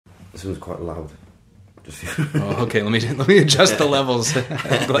This one's quite loud. Oh, okay, let me adjust the levels.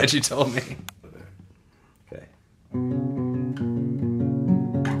 I'm glad you told me. Okay.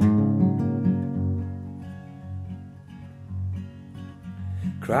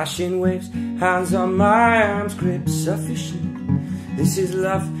 Crashing waves, hands on my arms, grip sufficient. This is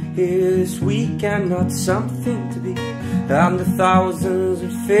love here this weekend, not something to be. And the thousands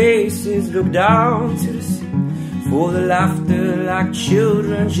of faces look down to the sea for the laughter like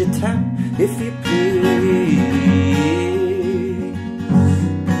children you tap, if you please.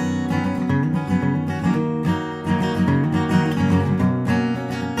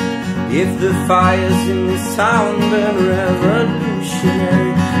 If the fires in this town burn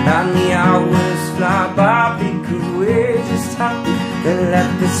revolutionary and the hours fly by because we're just happy, then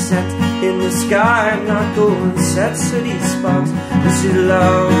let the set in the sky not go unsets of these sparks. This is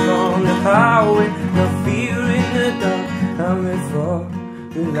love on the highway, no fear in the dark. I'm ready for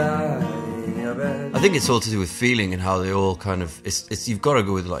the light. I think it's all to do with feeling and how they all kind of. It's you've got to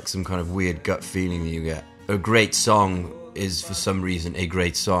go with like some kind of weird gut feeling that you get. A great song is for some reason a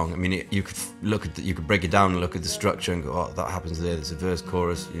great song. I mean, you could you could break it down and look at the structure and go, oh, that happens there. There's a verse,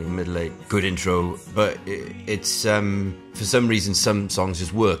 chorus, middle eight, good intro. But it's for some reason some songs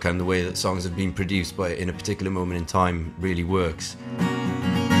just work, and the way that songs have been produced in a particular moment in time really works.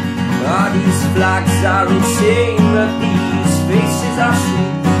 These flags are insane, but these faces are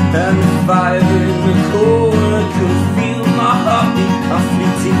sweet, and the fire in the corner could feel my heartbeat. A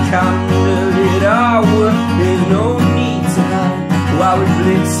fleeting candlelit hour, there's no need to hide. While it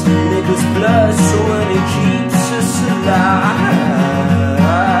blinks, it was blood, so when it keeps us alive.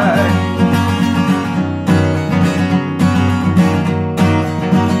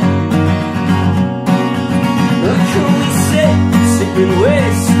 Can we sit, sipping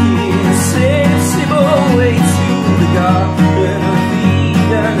whiskey and sip away to the garden of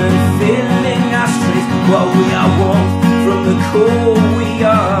Eden and filling our streets? What we are warm from the core, we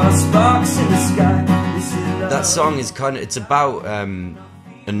are sparks in the sky. That song is it's about a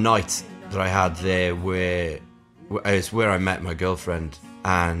night that I had there where it's where I met my girlfriend,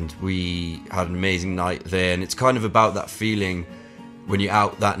 and we had an amazing night there. And it's kind of about that feeling when you're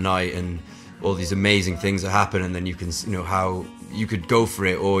out that night and all these amazing things that happen, and then you can, how you could go for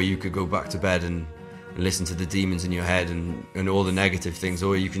it, or you could go back to bed and listen to the demons in your head and all the negative things,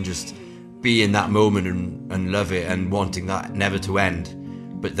 or you can just be in that moment and love it and wanting that never to end,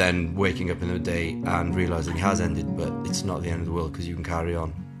 but then waking up in the day and realizing it has ended, but it's not the end of the world because you can carry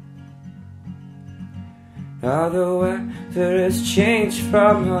on. Now the weather has changed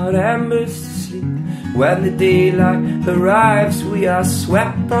from hot embers to sleep. When the daylight arrives, we are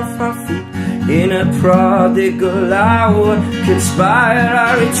swept off our feet. In a prodigal hour, conspire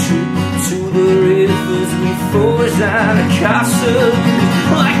our retreat to the rivers we forged and a castle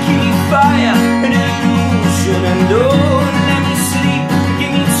like fire, an illusion, and don't let me sleep.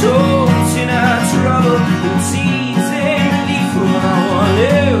 Give me tones in our trouble, routines and relief. From now on,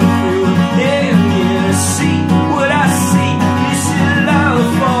 everyone to see what I see. This is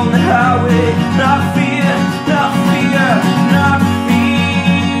love on the highway, not fear, not fear, not fear.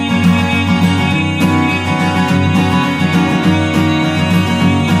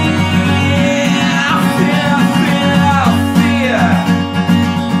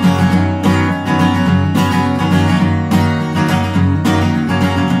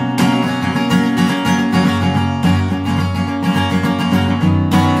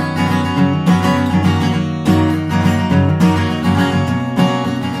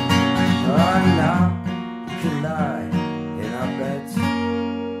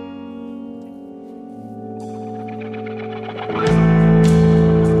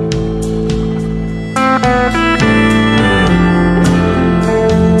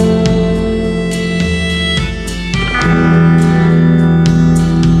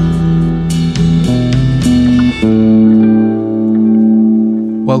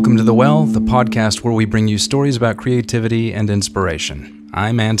 Welcome to The Well, the podcast where we bring you stories about creativity and inspiration.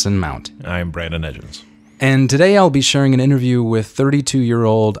 I'm Anson Mount. I'm Brandon Edgens. And today I'll be sharing an interview with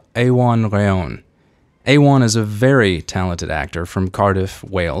 32-year-old Iwan Rheon. Iwan is a very talented actor from Cardiff,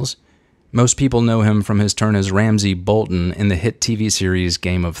 Wales. Most people know him from his turn as Ramsay Bolton in the hit TV series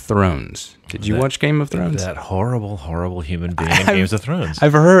Game of Thrones. Did you watch Game of Thrones? That horrible, horrible human being in Game of Thrones.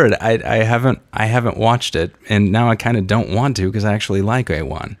 I've heard. I haven't watched it, and now I kind of don't want to because I actually like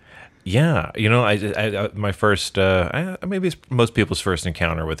Iwan. Yeah, my first, maybe it's most people's first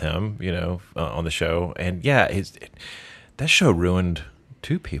encounter with him, on the show, and yeah, that show ruined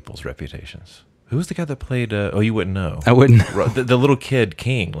two people's reputations. Who was the guy that played? You wouldn't know. I wouldn't know. The little kid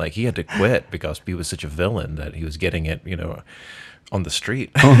king, he had to quit because he was such a villain that he was getting it, on the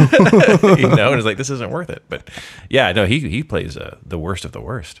street. And it's like, this isn't worth it. But yeah, no, he plays the worst of the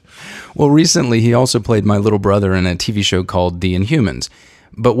worst. Well, recently he also played my little brother in a TV show called The Inhumans.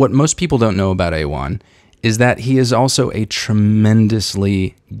 But what most people don't know about Iwan is that he is also a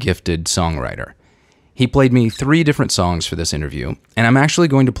tremendously gifted songwriter. He played me 3 different songs for this interview, and I'm actually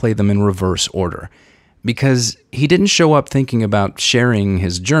going to play them in reverse order, because he didn't show up thinking about sharing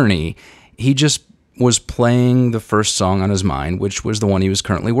his journey. He just was playing the first song on his mind, which was the one he was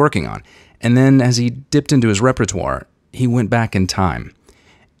currently working on. And then as he dipped into his repertoire, he went back in time.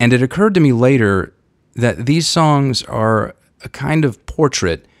 And it occurred to me later that these songs are a kind of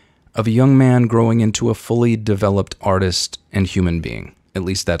portrait of a young man growing into a fully developed artist and human being. At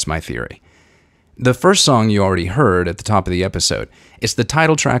least that's my theory. The first song you already heard at the top of the episode. It's the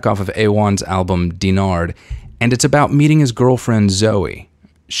title track off of Iwan's album Dinard, and it's about meeting his girlfriend Zoe.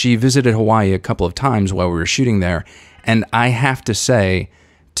 She visited Hawaii a couple of times while we were shooting there, and I have to say,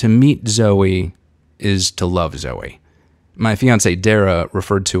 to meet Zoe is to love Zoe. My fiancée Dara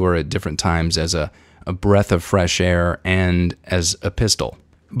referred to her at different times as a breath of fresh air and as a pistol.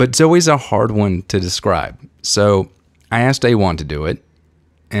 But Zoe's a hard one to describe, so I asked Iwan to do it,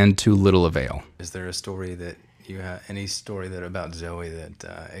 and to little avail. Is there a story that you have, any story that about Zoe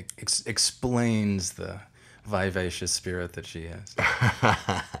that explains the vivacious spirit that she has?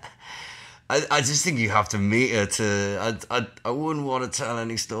 I just think you have to meet her to... I wouldn't want to tell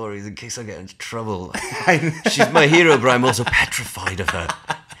any stories in case I get into trouble. She's my hero, but I'm also petrified of her.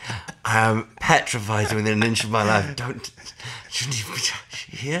 I am petrified within an inch of my life. Shouldn't you be...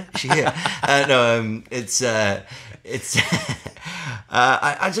 She here? No, it's...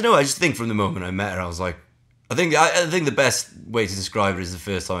 I don't know. I just think from the moment I met her, I was like... I think the best way to describe it is the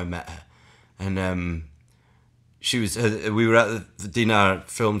first time I met her. And she was... we were at the Dinar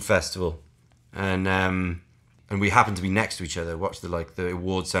Film Festival. And we happened to be next to each other. Watched the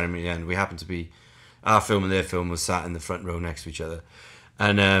award ceremony, and we happened to be... Our film and their film was sat in the front row next to each other.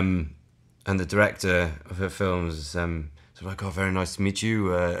 And the director of her film was sort of like, "Oh, very nice to meet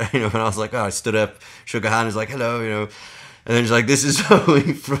you." And I was like, "Oh," I stood up, shook her hand, was like, "Hello," And then she's like, "This is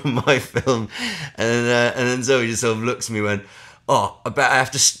Zoe from my film." And then Zoe just sort of looks at me and went, "Oh, I bet I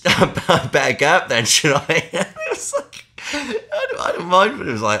have to, I better get up then, should I?" It was like, I don't mind, but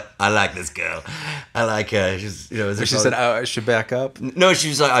it was like, I like this girl. I like her. She's, She said, "Oh, I should back up." No, she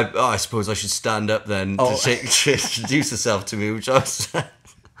was like, I suppose I should stand up then to introduce herself to me, which I was...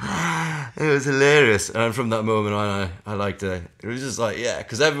 It was hilarious, and from that moment on, I liked her. It was just like, yeah,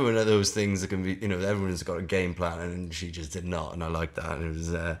 because everyone at those things that can be, everyone's got a game plan, and she just did not, and I liked that. And it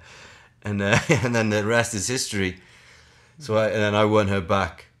was, and then the rest is history. So then I won her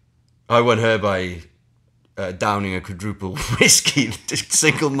back. I won her by downing a quadruple whiskey,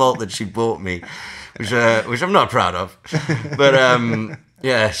 single malt that she bought me, which I'm not proud of, but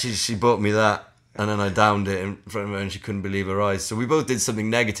yeah, she bought me that. And then I downed it in front of her, and she couldn't believe her eyes. So we both did something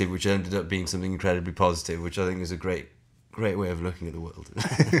negative, which ended up being something incredibly positive, which I think is a great way of looking at the world.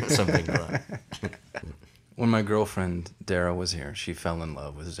 Something like that. When my girlfriend Dara was here, she fell in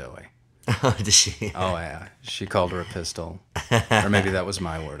love with Zoe. Oh, did she? Oh yeah, she called her a pistol, or maybe that was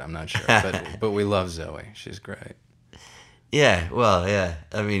my word. I'm not sure, but we love Zoe. She's great. Yeah, well, yeah.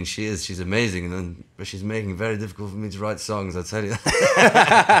 I mean, she is. She's amazing, but she's making it very difficult for me to write songs. I'll tell you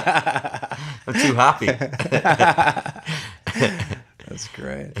that. I'm too happy. That's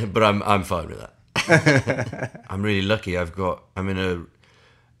great. But I'm fine with that. I'm really lucky. I'm in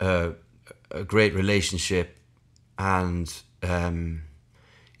a great relationship, and I'm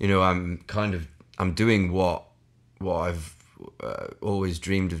doing what I've always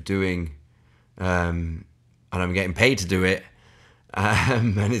dreamed of doing. And I'm getting paid to do it,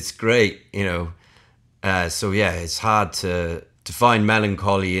 and it's great, So yeah, it's hard to find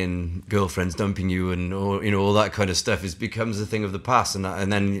melancholy in girlfriends dumping you and all that kind of stuff. It becomes a thing of the past, and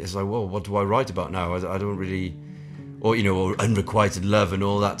then it's like, well, what do I write about now? I don't really, or unrequited love and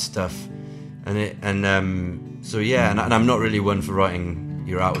all that stuff, so yeah, and I'm not really one for writing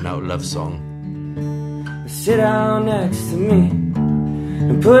your out and out love song. Sit down next to me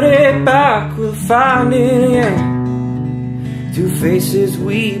and put it back, we'll find it again. Two faces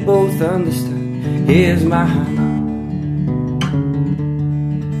we both understand. Here's my hand,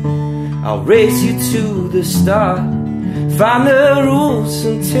 I'll race you to the start. Find the rules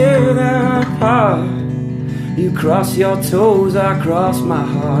and tear them apart. You cross your toes, I cross my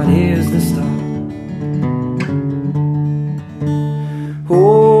heart. Here's the start.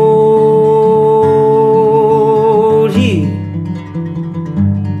 Hold ye,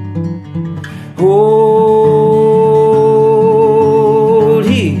 hold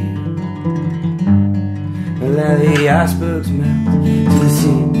ye, and let the icebergs melt.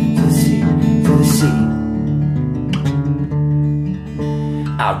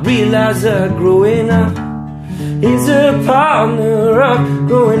 I realize that growing up is a partner of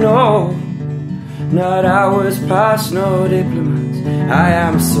growing old. Not hours past, no diplomats, I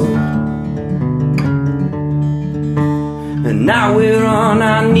am sold. And now we're on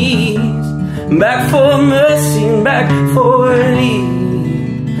our knees, back for mercy and back for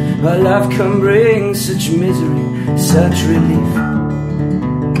relief. Our love can bring such misery, such relief.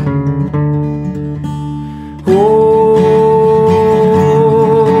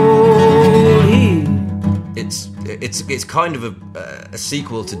 It's kind of a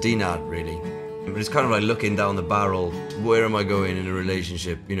sequel to DNAD, really. But it's kind of like looking down the barrel. Where am I going in a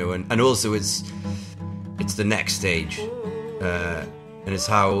relationship? You know, and also it's the next stage, and it's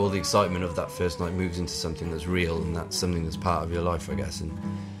how all the excitement of that first night moves into something that's real, and that's something that's part of your life, I guess.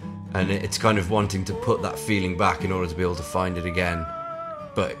 And it's kind of wanting to put that feeling back in order to be able to find it again.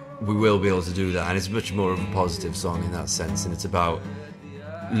 But we will be able to do that, and it's much more of a positive song in that sense. And it's about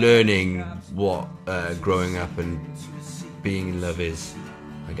learning what growing up and being in love is,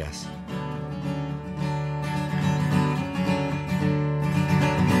 I guess.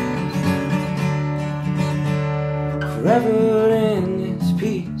 Forever in this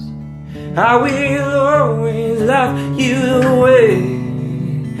peace, I will always love you the way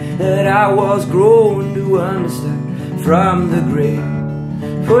that I was grown to understand from the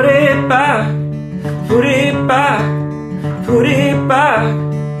grave. Put it back, put it back, put it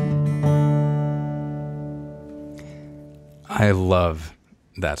back. I love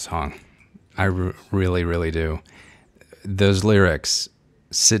that song. I really, really do. Those lyrics,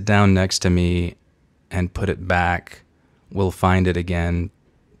 sit down next to me and put it back, we'll find it again.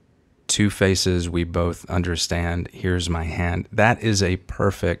 Two faces we both understand, here's my hand. That is a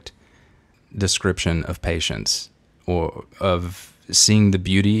perfect description of patience, or of seeing the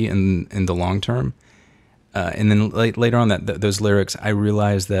beauty in the long term. And then later on those lyrics, I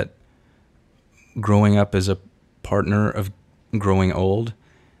realized that growing up as a partner of growing old,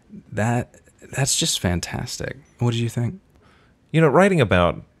 that's just fantastic. What did you think? You know, writing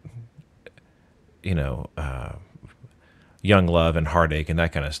about, young love and heartache and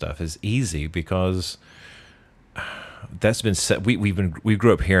that kind of stuff is easy because that's been set. We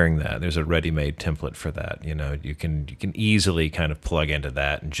grew up hearing that. There's a ready-made template for that. You know, you can easily kind of plug into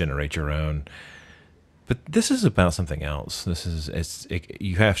that and generate your own. But this is about something else.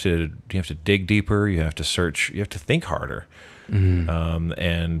 You have to dig deeper. You have to search. You have to think harder,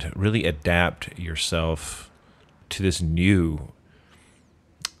 and really adapt yourself to this new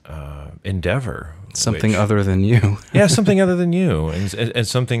endeavor. Something other than you. Yeah, something other than you, and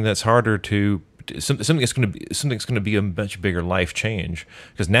something that's harder to. Something that's going to be a much bigger life change,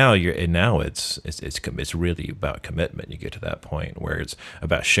 because now it's really about commitment. You get to that point where it's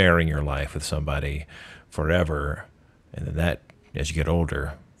about sharing your life with somebody forever, and then that, as you get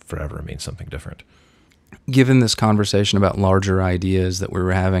older, forever means something different. Given this conversation about larger ideas that we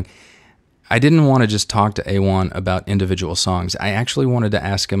were having, I didn't want to just talk to Iwan about individual songs. I actually wanted to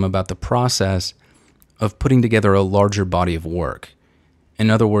ask him about the process of putting together a larger body of work. In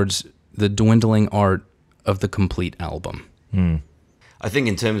other words, the dwindling art of the complete album. I think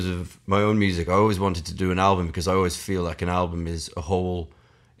in terms of my own music, I always wanted to do an album because I always feel like an album is a whole.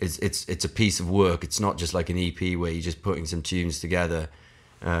 It's a piece of work. It's not just like an EP where you're just putting some tunes together.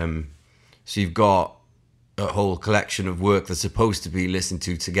 So you've got a whole collection of work that's supposed to be listened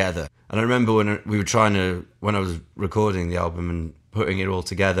to together. And I remember when I was recording the album and putting it all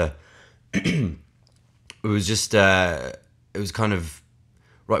together, it was just it was kind of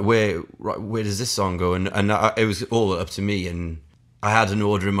where does this song go? And it was all up to me, and I had an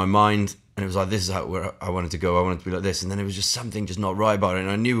order in my mind, and it was like, this is where I wanted to go. I wanted to be like this, and then it was just something just not right about it, and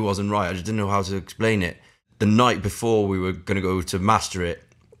I knew it wasn't right. I just didn't know how to explain it. The night before we were going to go to master it,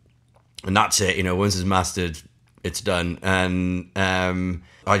 and that's it. You know, once it's mastered, it's done. And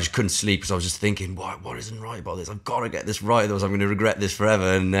I just couldn't sleep because I was just thinking, what isn't right about this? I've got to get this right, otherwise I'm going to regret this forever.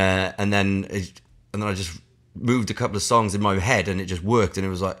 And then I just moved a couple of songs in my head, and it just worked, and it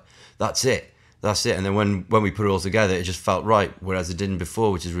was like, that's it. And then when we put it all together, it just felt right, whereas it didn't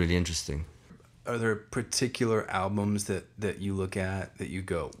before, which is really interesting. Are there particular albums that you look at that you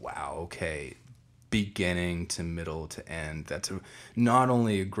go, wow, okay, beginning to middle to end, that's not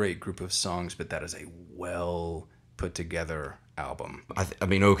only a great group of songs, but that is a well put together album? I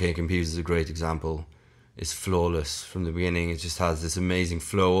mean, OK Computer is a great example. It's flawless from the beginning. It just has this amazing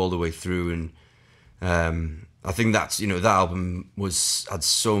flow all the way through, and I think that's, that album had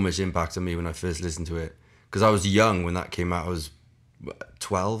so much impact on me when I first listened to it, because I was young when that came out. I was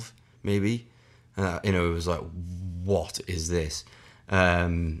 12 maybe, it was like, what is this?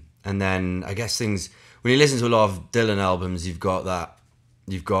 And then I guess when you listen to a lot of Dylan albums, you've got that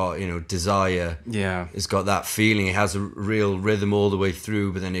You've got, you know, Desire. Yeah. It's got that feeling. It has a real rhythm all the way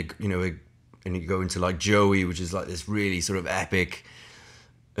through, but then and you go into like Joey, which is like this really sort of epic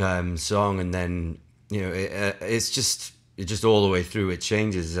song, and then, you know, it's just all the way through. It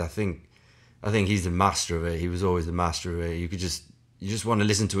changes. I think he's the master of it. He was always the master of it. You just want to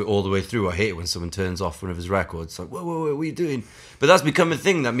listen to it all the way through. I hate it when someone turns off one of his records. It's like, whoa, what are you doing? But that's become a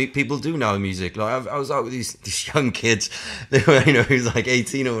thing that people do now in music. Like I was out with these young kids. They were, you know, he was like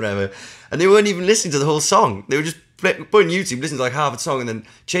 18 or whatever, and they weren't even listening to the whole song. They were just putting YouTube, listening to like half a song and then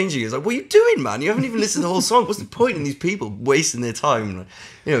changing it. It's like, what are you doing, man? You haven't even listened to the whole song. What's the point in these people wasting their time?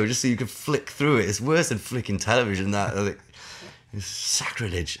 You know, just so you can flick through it. It's worse than flicking television. It's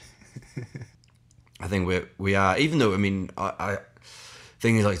sacrilege. I think we are, even though, I mean, I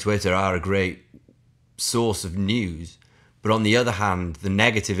things like Twitter are a great source of news, but on the other hand, the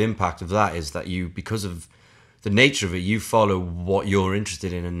negative impact of that is that you, because of the nature of it, you follow what you're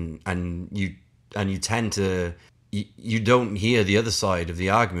interested in, and you tend to, you don't hear the other side of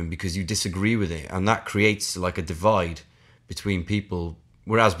the argument because you disagree with it, and that creates like a divide between people.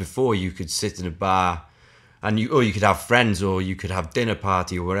 Whereas before you could sit in a bar and you could have friends, or you could have dinner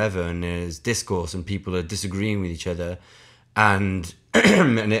party or whatever, and there's discourse and people are disagreeing with each other, and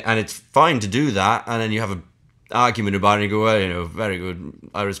and it's fine to do that, and then you have an argument about it and you go, well, you know, very good,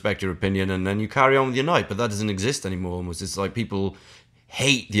 I respect your opinion, and then you carry on with your night. But that doesn't exist anymore. Almost, it's like people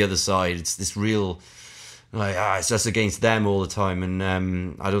hate the other side. It's this real, like, it's just against them all the time, and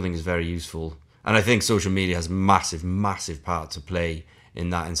I don't think it's very useful. And I think social media has massive part to play in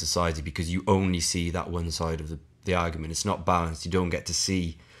that in society, because you only see that one side of the argument. It's not balanced. You don't get to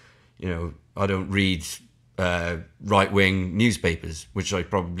see, you know, I don't read right-wing newspapers, which I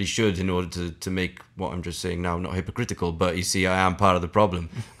probably should in order to make what I'm just saying now not hypocritical, but you see, I am part of the problem.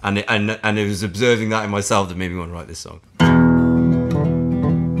 And it was observing that in myself that made me want to write this song.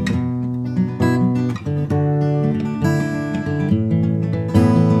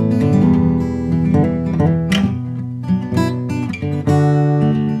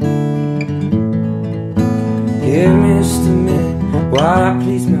 Give me just a minute while I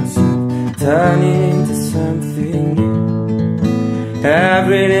please myself, turning into something new.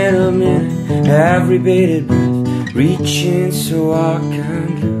 Every little minute, every bated breath, reaching so I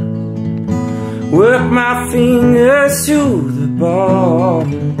can do. Work my fingers to the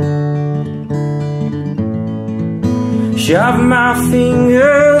bone, shove my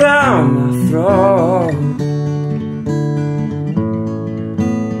finger down my throat.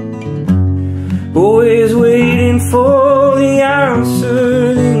 Always waiting for the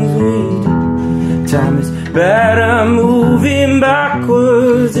answer, things we do. Time is better moving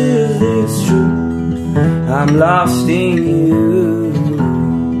backwards, is this true? I'm lost in you,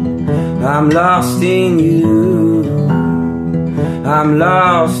 I'm lost in you, I'm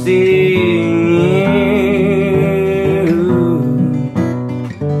lost in you.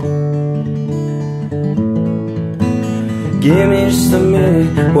 Give me just a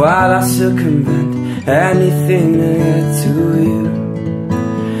minute while I circumvent anything to get to you.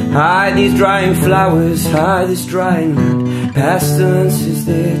 Hide these drying flowers, hide this drying land, pestilence is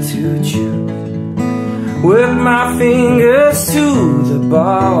there to choose. Work my fingers to the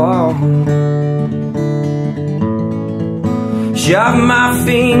bone, shove my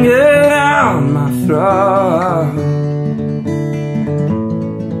finger down my throat.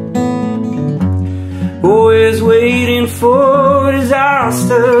 Always waiting for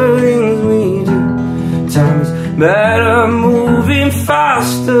disaster, things we do. Time is better moving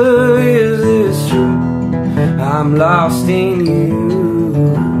faster, is this true? I'm lost in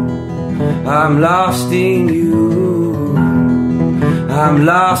you, I'm lost in you, I'm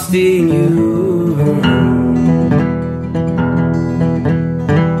lost in you.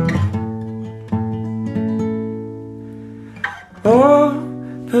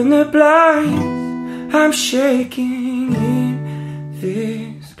 Open the blinds, I'm shaking in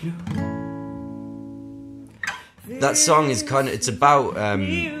this gloom. That song is it's about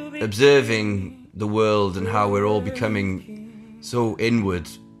observing the world and how we're all becoming so inward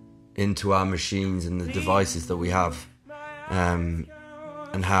into our machines and the devices that we have, and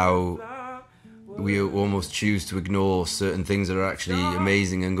how we almost choose to ignore certain things that are actually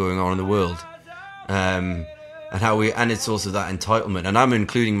amazing and going on in the world. And it's also that entitlement, and I'm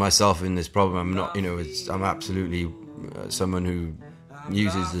including myself in this problem. I'm not, you know, I'm absolutely someone who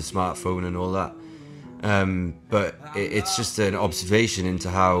uses the smartphone and all that, but it's just an observation into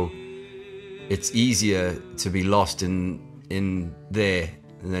how it's easier to be lost in there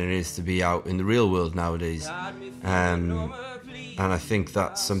than it is to be out in the real world nowadays, and I think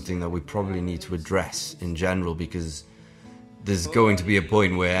that's something that we probably need to address in general, because there's going to be a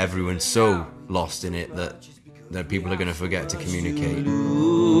point where everyone's so lost in it that people are going to forget to communicate.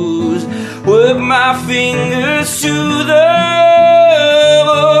 Work my fingers to the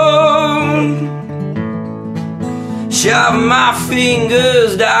bone, shove my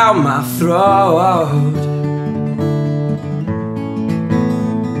fingers down my throat,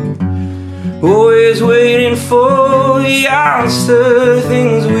 always waiting for the answer,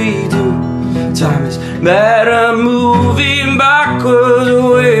 things we do. Time is better moving backwards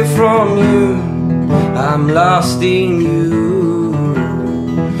away from you. I'm lost in you,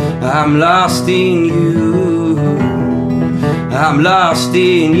 I'm lost in you, I'm lost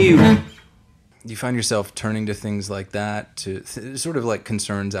in you. Do you find yourself turning to things like that, to sort of like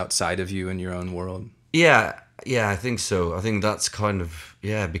concerns outside of you in your own world? Yeah, I think so. I think that's kind of,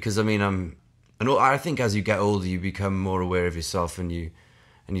 yeah, because I mean, I think as you get older, you become more aware of yourself, and you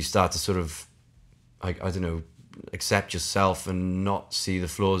start to sort of, I don't know, accept yourself and not see the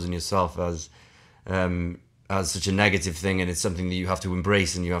flaws in yourself as such a negative thing, and it's something that you have to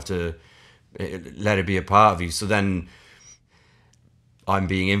embrace and you have to let it be a part of you. So then I'm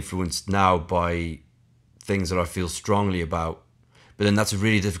being influenced now by things that I feel strongly about, but then that's a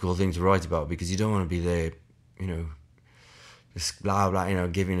really difficult thing to write about, because you don't want to be there, you know, just blah blah, you know,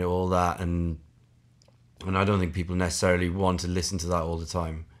 giving it all that, and I don't think people necessarily want to listen to that all the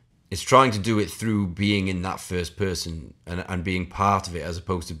time. It's trying to do it through being in that first person and being part of it, as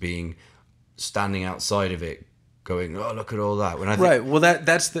opposed to being standing outside of it going, oh, look at all that. When I think, right. Well,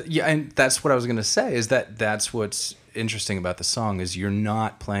 and that's what I was going to say, is that's what's interesting about the song, is you're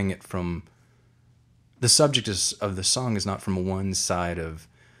not playing it from, the subject of the song is not from one side of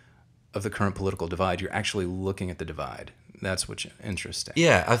the current political divide. You're actually looking at the divide. That's what's interesting.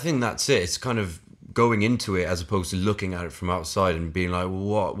 Yeah, I think that's it. It's kind of going into it as opposed to looking at it from outside and being like,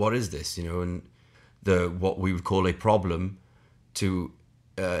 well, what is this? You know, and what we would call a problem to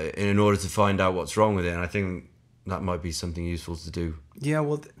in order to find out what's wrong with it. And I think that might be something useful to do. Yeah,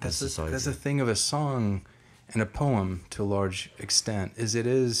 well, that's the thing of a song and a poem to a large extent, is it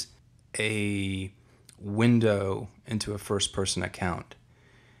is a window into a first-person account.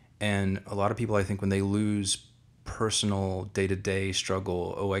 And a lot of people, I think, when they lose personal day-to-day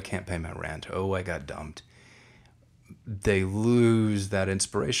struggle, oh, I can't pay my rent, oh, I got dumped, they lose that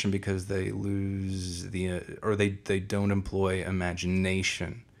inspiration because they lose they don't employ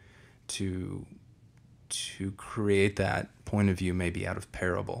imagination to create that point of view, maybe out of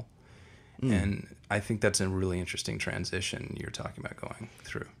parable. And I think that's a really interesting transition you're talking about going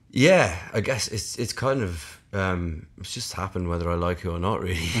through. Yeah, I guess it's kind of it's just happened whether I like it or not,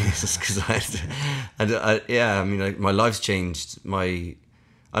 really. It's just because I mean, like, my life's changed, and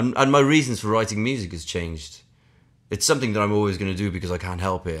my reasons for writing music has changed. It's something that I'm always going to do because I can't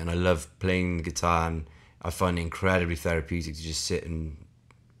help it, and I love playing the guitar, and I find it incredibly therapeutic to just sit and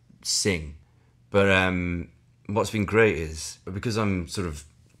sing. But what's been great is, because I'm sort of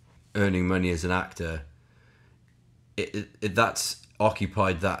earning money as an actor, that's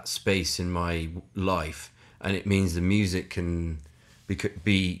occupied that space in my life, and it means the music can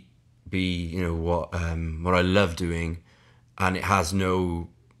be you know what I love doing, and it has no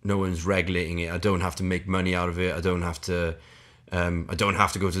one's regulating it. I don't have to make money out of it. I don't have to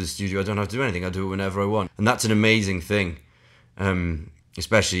go to the studio. I don't have to do anything. I do it whenever I want, and that's an amazing thing.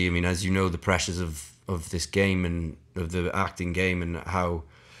 Especially, I mean, as you know, the pressures of this game and of the acting game, and how,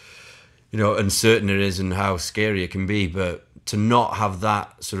 you know, uncertain it is and how scary it can be. But to not have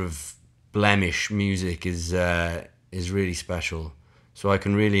that sort of blemish music is really special. So I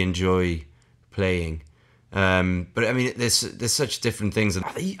can really enjoy playing. But I mean, there's such different things. And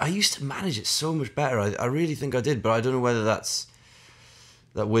I used to manage it so much better. I really think I did, but I don't know whether that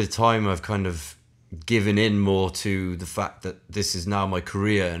with time I've kind of given in more to the fact that this is now my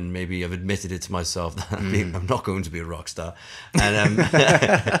career, and maybe I've admitted it to myself that I'm not going to be a rock star. And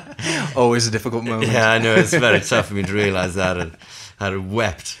always a difficult moment. Yeah, I know, it's very tough for me to realise that, and I had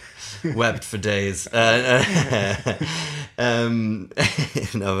wept for days. Yeah,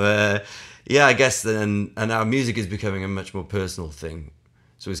 I guess then, and now music is becoming a much more personal thing.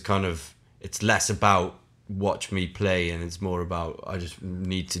 So it's less about watch me play, and it's more about I just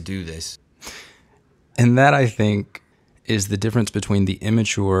need to do this. And that, I think, is the difference between the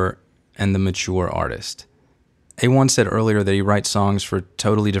immature and the mature artist. Iwan said earlier that he writes songs for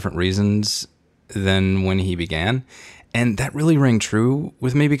totally different reasons than when he began. And that really rang true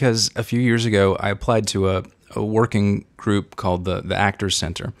with me, because a few years ago, I applied to a working group called the Actors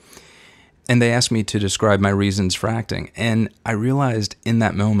Center. And they asked me to describe my reasons for acting. And I realized in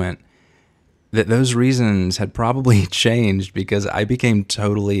that moment that those reasons had probably changed, because I became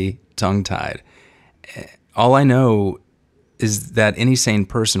totally tongue-tied. All I know is that any sane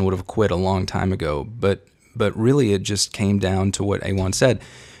person would have quit a long time ago. But really, it just came down to what Iwan said.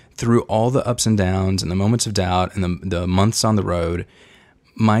 Through all the ups and downs and the moments of doubt and the months on the road,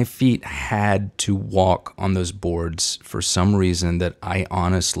 my feet had to walk on those boards for some reason that I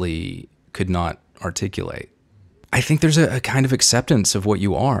honestly could not articulate. I think there's a kind of acceptance of what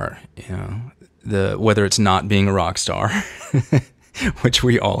you are, whether it's not being a rock star, which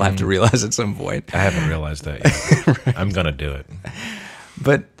we all have to realize at some point. I haven't realized that yet. Right. I'm going to do it.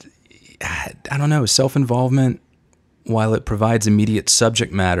 But I don't know, self-involvement, while it provides immediate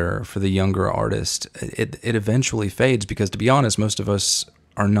subject matter for the younger artist, it eventually fades because, to be honest, most of us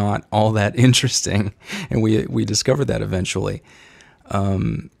are not all that interesting, and we discover that eventually.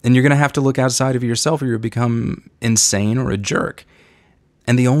 And you're going to have to look outside of yourself or you'll become insane or a jerk.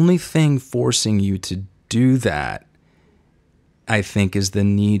 And the only thing forcing you to do that, I think, is the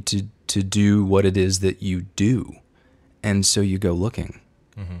need to do what it is that you do. And so you go looking.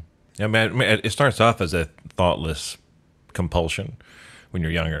 Mm-hmm. I mean, it starts off as a thoughtless compulsion when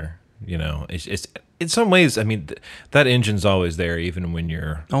you're younger. It's in some ways. I mean, that engine's always there, even when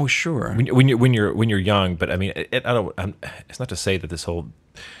you're. Oh, sure. When you're young, but I mean, it's not to say that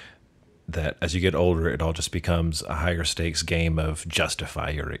that as you get older, it all just becomes a higher stakes game of justify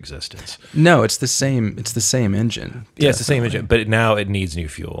your existence. No, it's the same. It's the same engine. Definitely. Yeah, it's the same engine, but now it needs new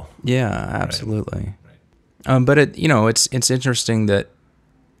fuel. Yeah, absolutely. Right. But it's interesting that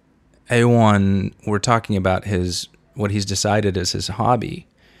Iwan, we're talking about what he's decided as his hobby,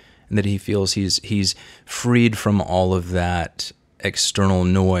 and that he feels he's freed from all of that external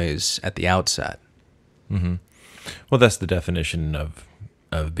noise at the outset. Mm-hmm. Well, that's the definition of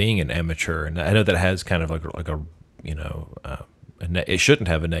being an amateur, and I know that has kind of like a it shouldn't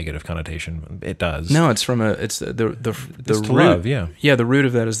have a negative connotation. It does. No, it's the root. Love, yeah. Yeah, the root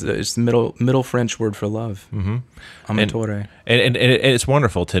of that is the middle French word for love. Mm-hmm. Amatore. And it's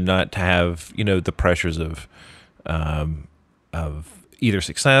wonderful to not have the pressures of either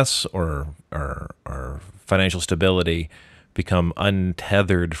success or financial stability become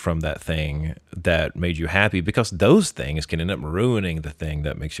untethered from that thing that made you happy, because those things can end up ruining the thing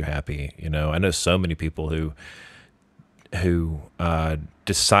that makes you happy. I know so many people who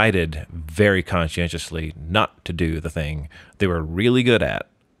decided very conscientiously not to do the thing they were really good at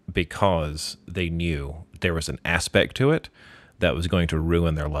because they knew there was an aspect to it that was going to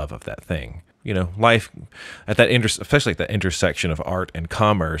ruin their love of that thing. Life at that especially at that intersection of art and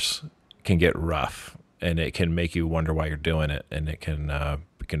commerce can get rough, and it can make you wonder why you're doing it, and it can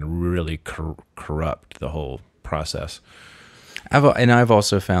really corrupt the whole process. I've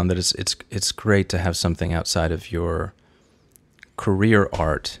also found that it's great to have something outside of your career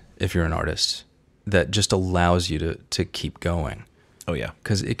art, if you're an artist, that just allows you to keep going. Oh yeah,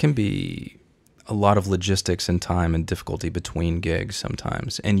 because it can be a lot of logistics and time and difficulty between gigs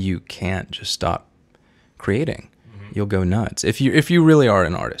sometimes, and you can't just stop creating. Mm-hmm. You'll go nuts if you really are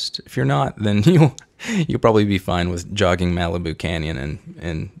an artist. If you're not, then you'll probably be fine with jogging Malibu Canyon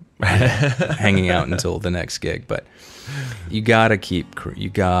and hanging out until the next gig. But you gotta keep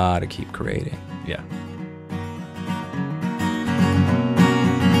creating. Yeah.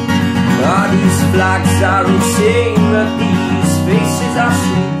 These flags are insane, but these faces are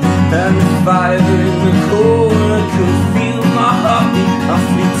sweet, and the fire in the corner could feel my heartbeat. A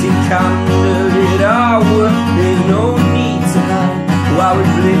fleeting candlelit hour, there's no need to hide. While it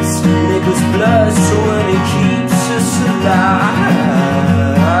blitz, Nicholas blood, so when it keeps us alive.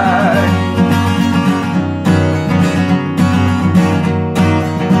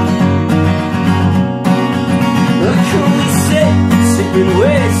 Can we sit, sipping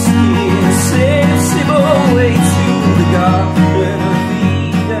whiskey, and sip away to the garden of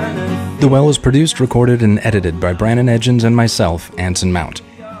Eden? The Well is produced, recorded, and edited by Brandon Edgens and myself, Anson Mount.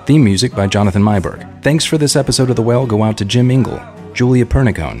 Theme music by Jonathan Myberg. Thanks for this episode of The Well go out to Jim Ingle, Julia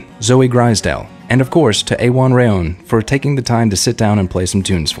Pernicone, Zoe Grisdale, and of course to Iwan Rheon for taking the time to sit down and play some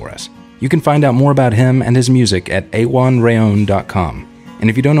tunes for us. You can find out more about him and his music at iwanrheon.com. And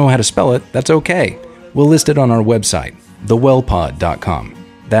if you don't know how to spell it, that's okay. We'll list it on our website, thewellpod.com.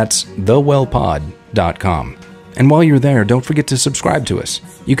 That's thewellpod.com. And while you're there, don't forget to subscribe to us.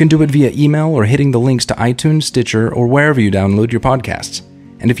 You can do it via email or hitting the links to iTunes, Stitcher, or wherever you download your podcasts.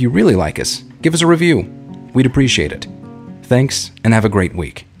 And if you really like us, give us a review. We'd appreciate it. Thanks, and have a great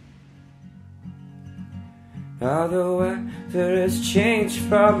week. Now the weather has changed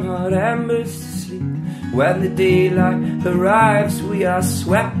from hot embers to sleep. When the daylight arrives, we are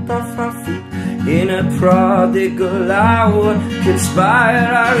swept off our feet. In a prodigal hour,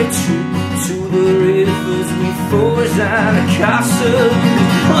 conspire our retreat to the rivers we forge and a castle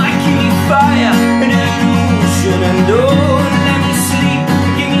like fire, an illusion and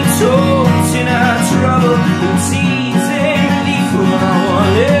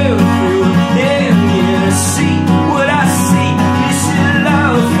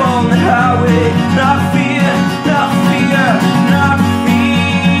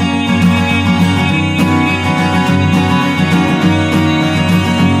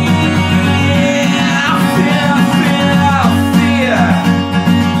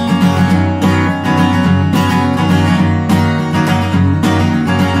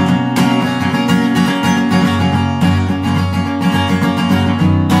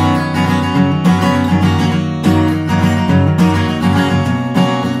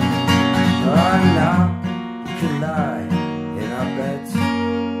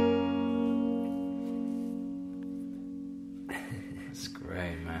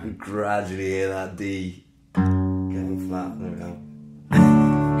gradually hear that D getting flat. There we go.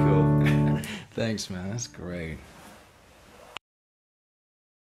 Cool. Thanks, man. That's great.